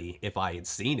probably if I had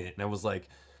seen it, and I was like...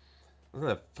 Isn't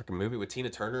that fucking movie with Tina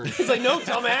Turner? He's like, no,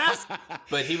 dumbass.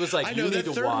 But he was like, you need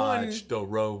to watch The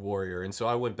Road Warrior. And so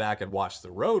I went back and watched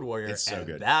The Road Warrior. It's so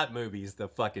good. That movie's the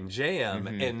fucking jam.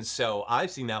 Mm-hmm. And so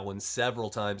I've seen that one several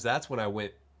times. That's when I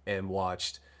went and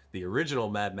watched the original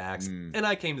Mad Max. And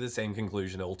I came to the same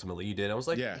conclusion ultimately you did. I was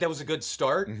like, that was a good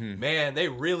start. Man, they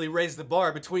really raised the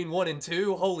bar between 1 and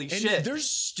 2. Holy shit. There's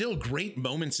still great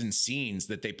moments and scenes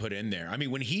that they put in there. I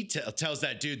mean, when he tells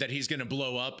that dude that he's going to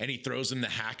blow up and he throws him the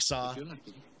hacksaw. If you're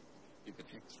lucky, you can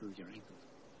hack through your ankle.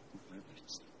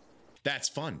 That's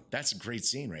fun. That's a great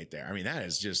scene right there. I mean, that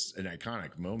is just an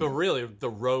iconic moment. But really, The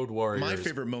Road Warrior. My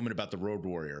favorite moment about The Road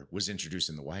Warrior was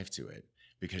introducing the wife to it.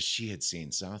 because she had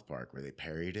seen South Park where they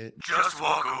parodied it. Just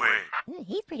walk away.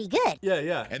 He's pretty good.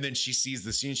 Yeah. And then she sees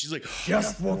the scene. She's like,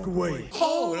 Just walk away.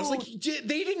 oh, and I was like,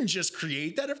 they didn't just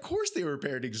create that. Of course they were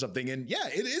parodying something. And yeah,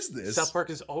 it is this. South Park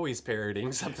is always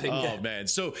parodying something. Oh man.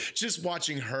 So just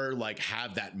watching her like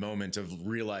have that moment of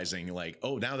realizing like,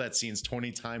 oh, now that scene's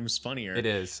 20 times funnier. It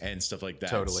is. And stuff like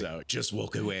that. Totally. So just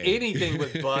walk away. Anything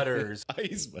with Butters.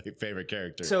 He's my favorite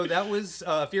character. So that was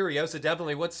Furiosa.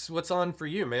 Definitely. What's on for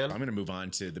you, man? I'm going to move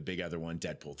on to the big other one,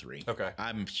 Deadpool 3. Okay.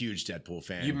 I'm a huge Deadpool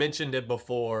fan. You mentioned it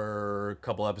before a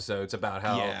couple episodes about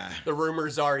how the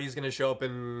rumors are he's going to show up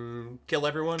and kill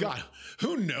everyone. God,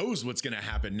 who knows what's going to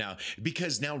happen now?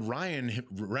 Because now Ryan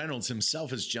Reynolds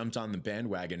himself has jumped on the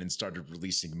bandwagon and started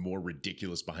releasing more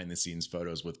ridiculous behind-the-scenes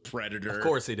photos with Predator. Of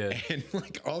course he did. And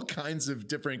like all kinds of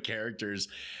different characters.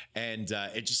 And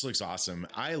it just looks awesome.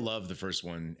 I love the first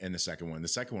one and the second one. The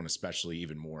second one especially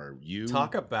even more. You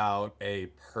talk about a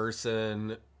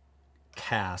person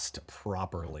cast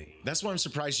properly. That's why I'm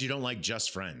surprised you don't like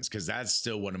Just Friends, because that's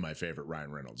still one of my favorite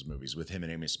Ryan Reynolds movies with him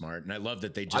and Amy Smart. And I love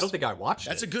that they just... I don't think I watched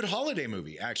That's it. a good holiday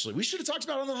movie, actually. We should have talked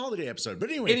about it on the holiday episode.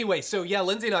 But Anyway, so yeah,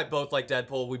 Lindsay and I both like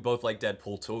Deadpool. We both like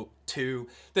Deadpool 2.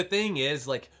 The thing is,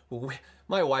 like,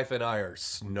 my wife and I are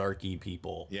snarky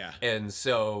people. Yeah. And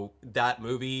so that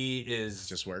movie is...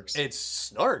 just works. It's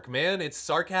snark, man. It's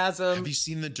sarcasm. Have you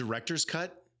seen the director's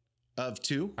cut of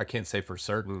 2? I can't say for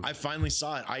certain. I finally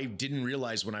saw it. I didn't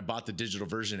realize when I bought the digital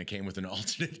version it came with an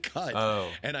alternate cut. Oh.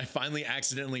 And I finally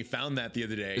accidentally found that the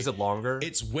other day. Is it longer?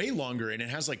 It's way longer, and it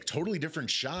has like totally different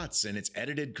shots, and it's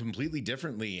edited completely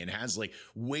differently and has like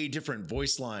way different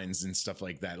voice lines and stuff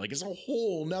like that. Like it's a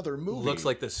whole nother movie. Looks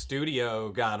like the studio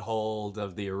got hold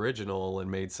of the original and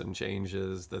made some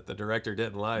changes that the director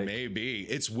didn't like. Maybe.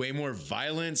 It's way more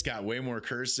violent, it's got way more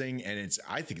cursing, and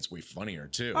I think it's way funnier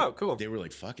too. Oh, cool. They were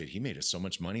like, fuck it, he made us so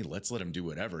much money, let's let him do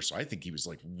whatever. So I think he was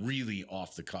like really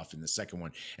off the cuff in the second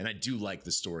one. And I do like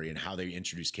the story and how they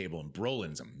introduced Cable, and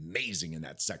Brolin's amazing in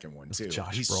that second one too.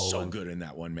 He's so good in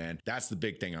that one, man. That's the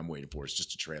big thing I'm waiting for. It's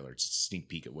just a trailer. It's just a sneak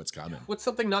peek at what's coming. What's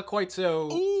something not quite so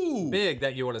big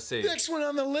that you want to see? Next one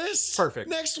on the list. Perfect.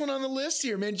 Next one on the list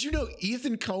here, man. Did you know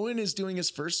Ethan Coen is doing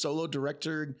his first solo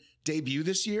director debut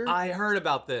this year? I heard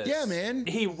about this. Yeah, man.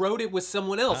 He wrote it with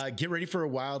someone else. Get ready for a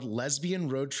wild lesbian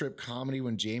road trip comedy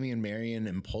when Jamie and Marion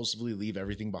impulsively leave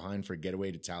everything behind for a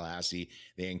getaway to Tallahassee.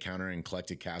 They encounter an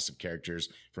eclectic cast of characters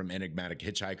from enigmatic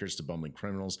hitchhikers to bumbling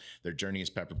criminals. Their journey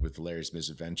is peppered with hilarious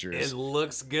misadventures. It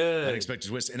looks good. Unexpected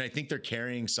twists. And I think they're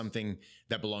carrying something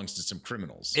that belongs to some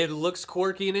criminals. It looks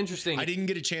quirky and interesting. I didn't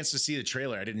get a chance to see the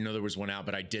trailer. I didn't know there was one out,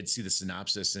 but I did see the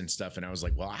synopsis and stuff. And I was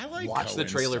like, well, I like Watch the Coen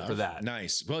trailer stuff. for that.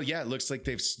 Nice. Well, yeah, it looks like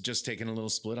they've just taken a little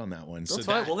split on that one. That's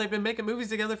fine. Well, they've been making movies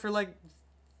together for like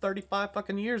 35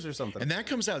 fucking years or something. And that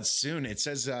comes out soon. It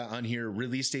says on here,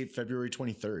 release date February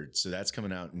 23rd. So that's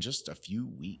coming out in just a few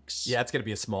weeks. Yeah, it's going to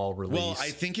be a small release. Well,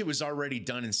 I think it was already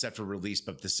done and set for release,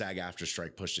 but the SAG-AFTRA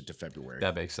strike pushed it to February.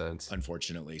 That makes sense.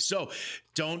 Unfortunately. So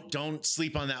don't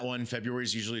sleep on that one. February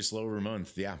is usually a slower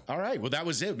month. Yeah. All right. Well, that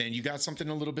was it, man. You got something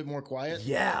a little bit more quiet?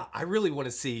 Yeah, I really want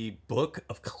to see Book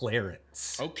of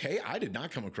Clarence. Okay. I did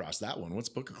not come across that one. What's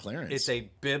Book of Clarence? It's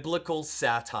a biblical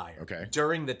satire. Okay.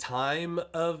 During the time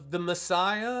of the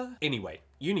Messiah. Anyway,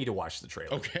 you need to watch the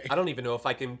trailer. Okay. I don't even know if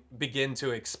I can begin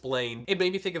to explain. It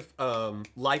made me think of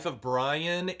Life of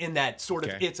Brian in that sort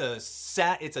of it's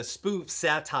a spoof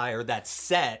satire that's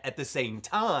set at the same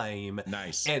time.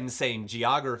 Nice. And same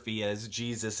geography as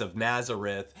Jesus of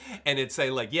Nazareth. And it's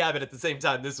saying like, yeah, but at the same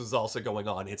time, this was also going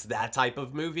on. It's that type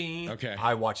of movie. Okay.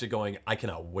 I watched it going, I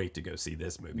cannot wait to go see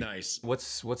this movie. Nice.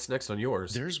 What's next on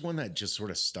yours? There's one that just sort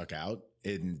of stuck out.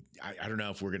 And I don't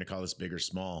know if we're going to call this big or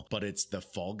small, but it's The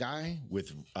Fall Guy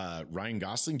with Ryan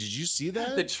Gosling. Did you see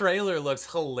that? The trailer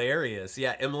looks hilarious.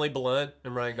 Yeah, Emily Blunt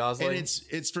and Ryan Gosling. And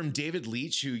it's from David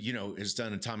Leitch, who, you know, has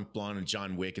done Atomic Blonde and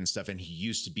John Wick and stuff. And he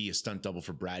used to be a stunt double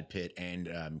for Brad Pitt and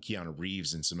Keanu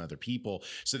Reeves and some other people.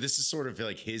 So this is sort of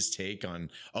like his take on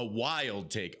a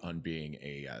wild take on being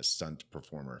a stunt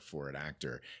performer for an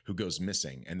actor who goes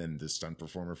missing. And then the stunt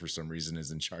performer, for some reason,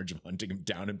 is in charge of hunting him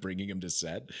down and bringing him to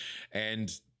set. And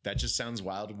that just sounds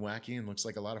wild and wacky and looks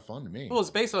like a lot of fun to me. Well, it's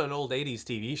based on an old 80s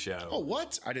TV show. Oh,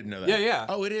 what? I didn't know that. Yeah, yeah.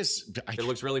 Oh, it is. It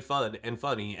looks really fun and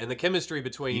funny. And the chemistry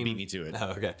between... You beat me to it.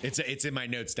 Oh, okay. It's in my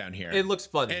notes down here. It looks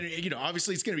fun. And, you know,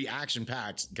 obviously it's going to be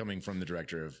action-packed coming from the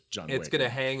director of John Wick. It's going to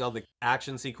hang on the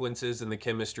action sequences and the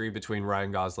chemistry between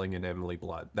Ryan Gosling and Emily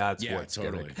Blunt. That's what's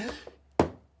totally.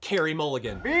 Carey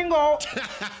Mulligan. Bingo!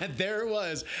 There it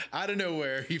was. Out of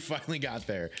nowhere, he finally got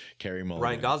there. Carey Mulligan.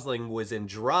 Ryan Gosling was in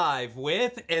Drive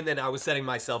with, and then I was setting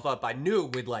myself up. I knew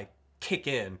it would like kick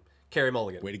in. Carey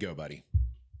Mulligan. Way to go, buddy.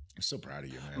 I'm so proud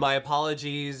of you, man. My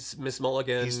apologies, Miss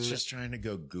Mulligan. He's just trying to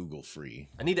go Google free.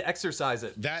 I need to exercise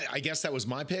it. I guess that was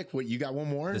my pick. What, you got one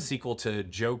more? The sequel to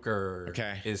Joker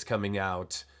is coming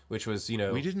out, which was, you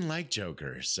know... We didn't like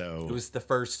Joker, so... It was the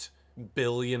first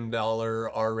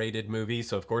billion-dollar R-rated movie,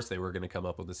 so of course they were going to come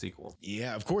up with a sequel.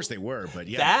 Yeah, of course they were, but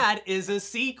yeah. That is a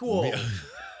sequel. Yeah.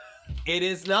 It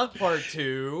is not part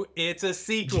 2. It's a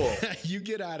sequel. You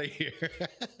get out of here.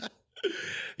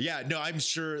 Yeah, no, I'm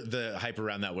sure the hype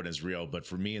around that one is real, but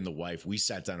for me and the wife, we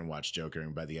sat down and watched Joker,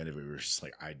 and by the end of it, we were just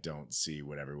like, I don't see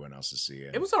what everyone else is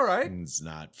seeing. It was all right. It's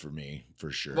not for me,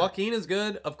 for sure. Joaquin is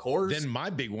good, of course. Then my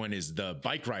big one is the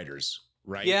Bikeriders.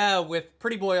 Right? Yeah, with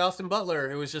pretty boy Austin Butler,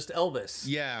 it was just Elvis.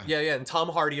 Yeah. Yeah, and Tom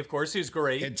Hardy, of course, who's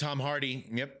great. And Tom Hardy,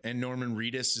 yep. And Norman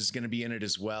Reedus is going to be in it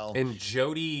as well. And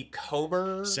Jodie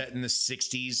Comer. Set in the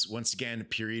 60s. Once again,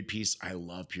 period piece. I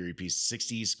love period piece.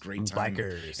 60s, great time.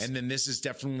 Bikers. And then this is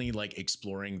definitely like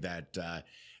exploring that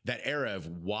era of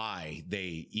why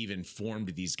they even formed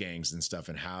these gangs and stuff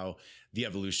and how the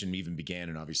evolution even began,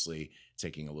 and obviously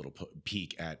taking a little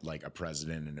peek at like a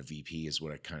president and a VP is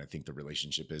what I kind of think the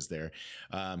relationship is there.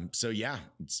 So yeah,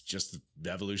 it's just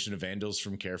the evolution of Vandals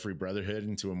from carefree brotherhood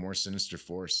into a more sinister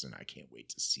force, and I can't wait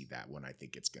to see that one. I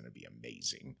think it's going to be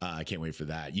amazing. I can't wait for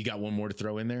that. You got one more to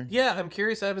throw in there? Yeah, I'm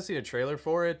curious. I haven't seen a trailer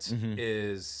for it.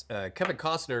 Is Kevin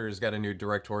Costner's got a new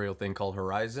directorial thing called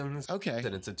Horizons. Okay.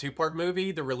 And it's a 2-part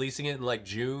movie. They're releasing it in like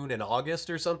June and August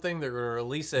or something. They're going to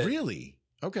release it. Really?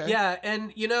 Okay. Yeah,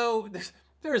 and you know,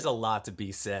 there's a lot to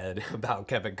be said about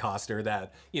Kevin Costner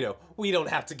that, you know, we don't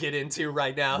have to get into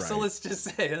right now. Right. So let's just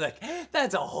say, like,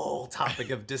 that's a whole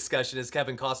topic of discussion as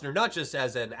Kevin Costner, not just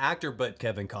as an actor, but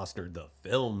Kevin Costner, the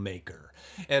filmmaker,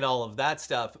 and all of that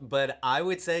stuff. But I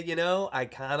would say, you know, I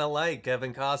kind of like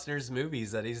Kevin Costner's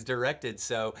movies that he's directed.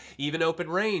 So even Open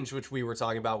Range, which we were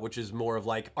talking about, which is more of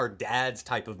like our dad's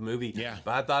type of movie. Yeah.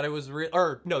 But I thought it was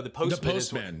The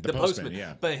Postman. The Postman,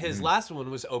 yeah. But his last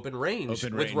one was Open Range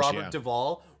with Robert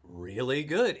Duvall. Really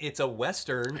good. It's a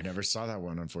Western. I never saw that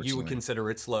one, unfortunately. You would consider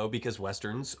it slow because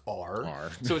Westerns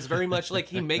are. So it's very much like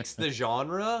he makes the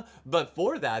genre, but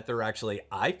for that, they're actually,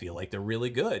 I feel like they're really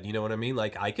good. You know what I mean?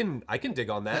 Like I can dig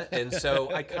on that. And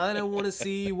so I kind of want to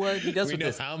see what he does with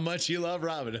this. We know how much you love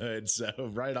Robin Hood, so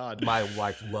right on. My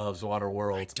wife loves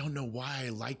Waterworld. I don't know why I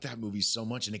like that movie so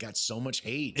much, and it got so much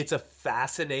hate. It's a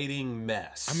fascinating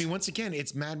mess. I mean, once again,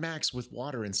 it's Mad Max with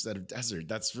water instead of desert.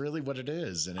 That's really what it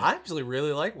is. And I actually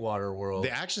really like Waterworld.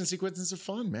 The action sequences are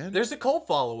fun, man. There's a cult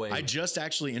following. I just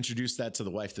actually introduced that to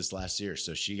the wife this last year.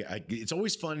 So it's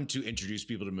always fun to introduce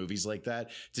people to movies like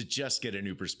that, to just get a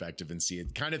new perspective and see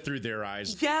it kind of through their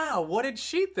eyes. Yeah, what did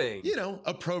she think? You know,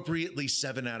 appropriately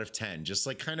 7 out of 10. Just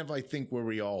like kind of, I think, where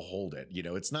we all hold it. You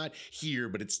know, it's not here,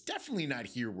 but it's definitely not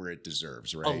here where it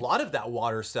deserves, right? A lot of that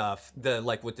water stuff,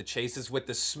 like with the chases with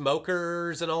the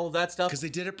smokers and all of that stuff. Because they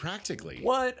did it practically.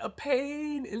 What a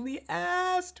pain in the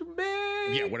ass to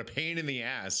make. Yeah, what a pain in the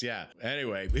ass, yeah.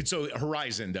 Anyway, so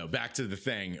Horizon, though, back to the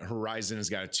thing. Horizon has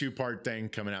got a 2-part thing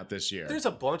coming out this year. There's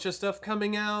a bunch of stuff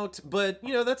coming out, but,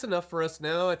 you know, that's enough for us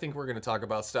now. I think we're going to talk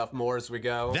about stuff more as we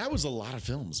go. That was a lot of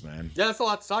films, man. Yeah, that's a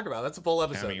lot to talk about. That's a full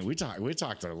episode. I mean, we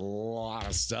talked a lot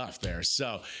of stuff there.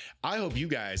 So I hope you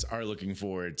guys are looking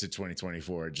forward to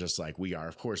 2024 just like we are.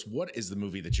 Of course, what is the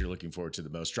movie that you're looking forward to the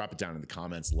most? Drop it down in the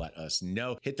comments. Let us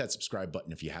know. Hit that subscribe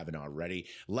button if you haven't already.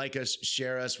 Like us,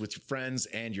 share us with your friends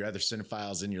and your other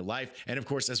cinephiles in your life. And of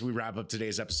course, as we wrap up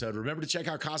today's episode, remember to check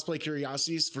out Cosplay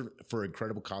Curiosities for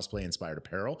incredible cosplay inspired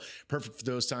apparel. Perfect for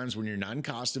those times when you're not in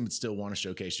costume but still want to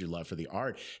showcase your love for the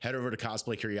art. Head over to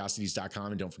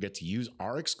cosplaycuriosities.com and don't forget to use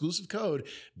our exclusive code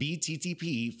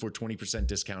BTTP for 20%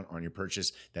 discount on your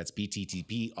purchase. That's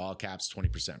BTTP, all caps,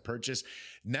 20% purchase.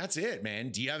 And that's it, man.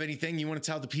 Do you have anything you want to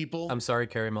tell the people? I'm sorry,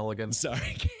 Carey Mulligan.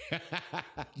 Sorry.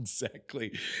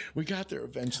 Exactly. We got there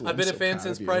eventually. I've been a fan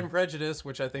since Pride and Prejudice,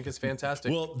 which I think is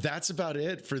fantastic. Well, that's about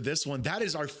it for this one. That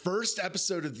is our first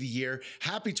episode of the year.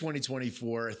 Happy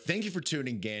 2024. Thank you for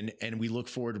tuning in, and we look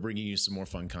forward to bringing you some more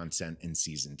fun content in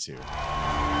season 2.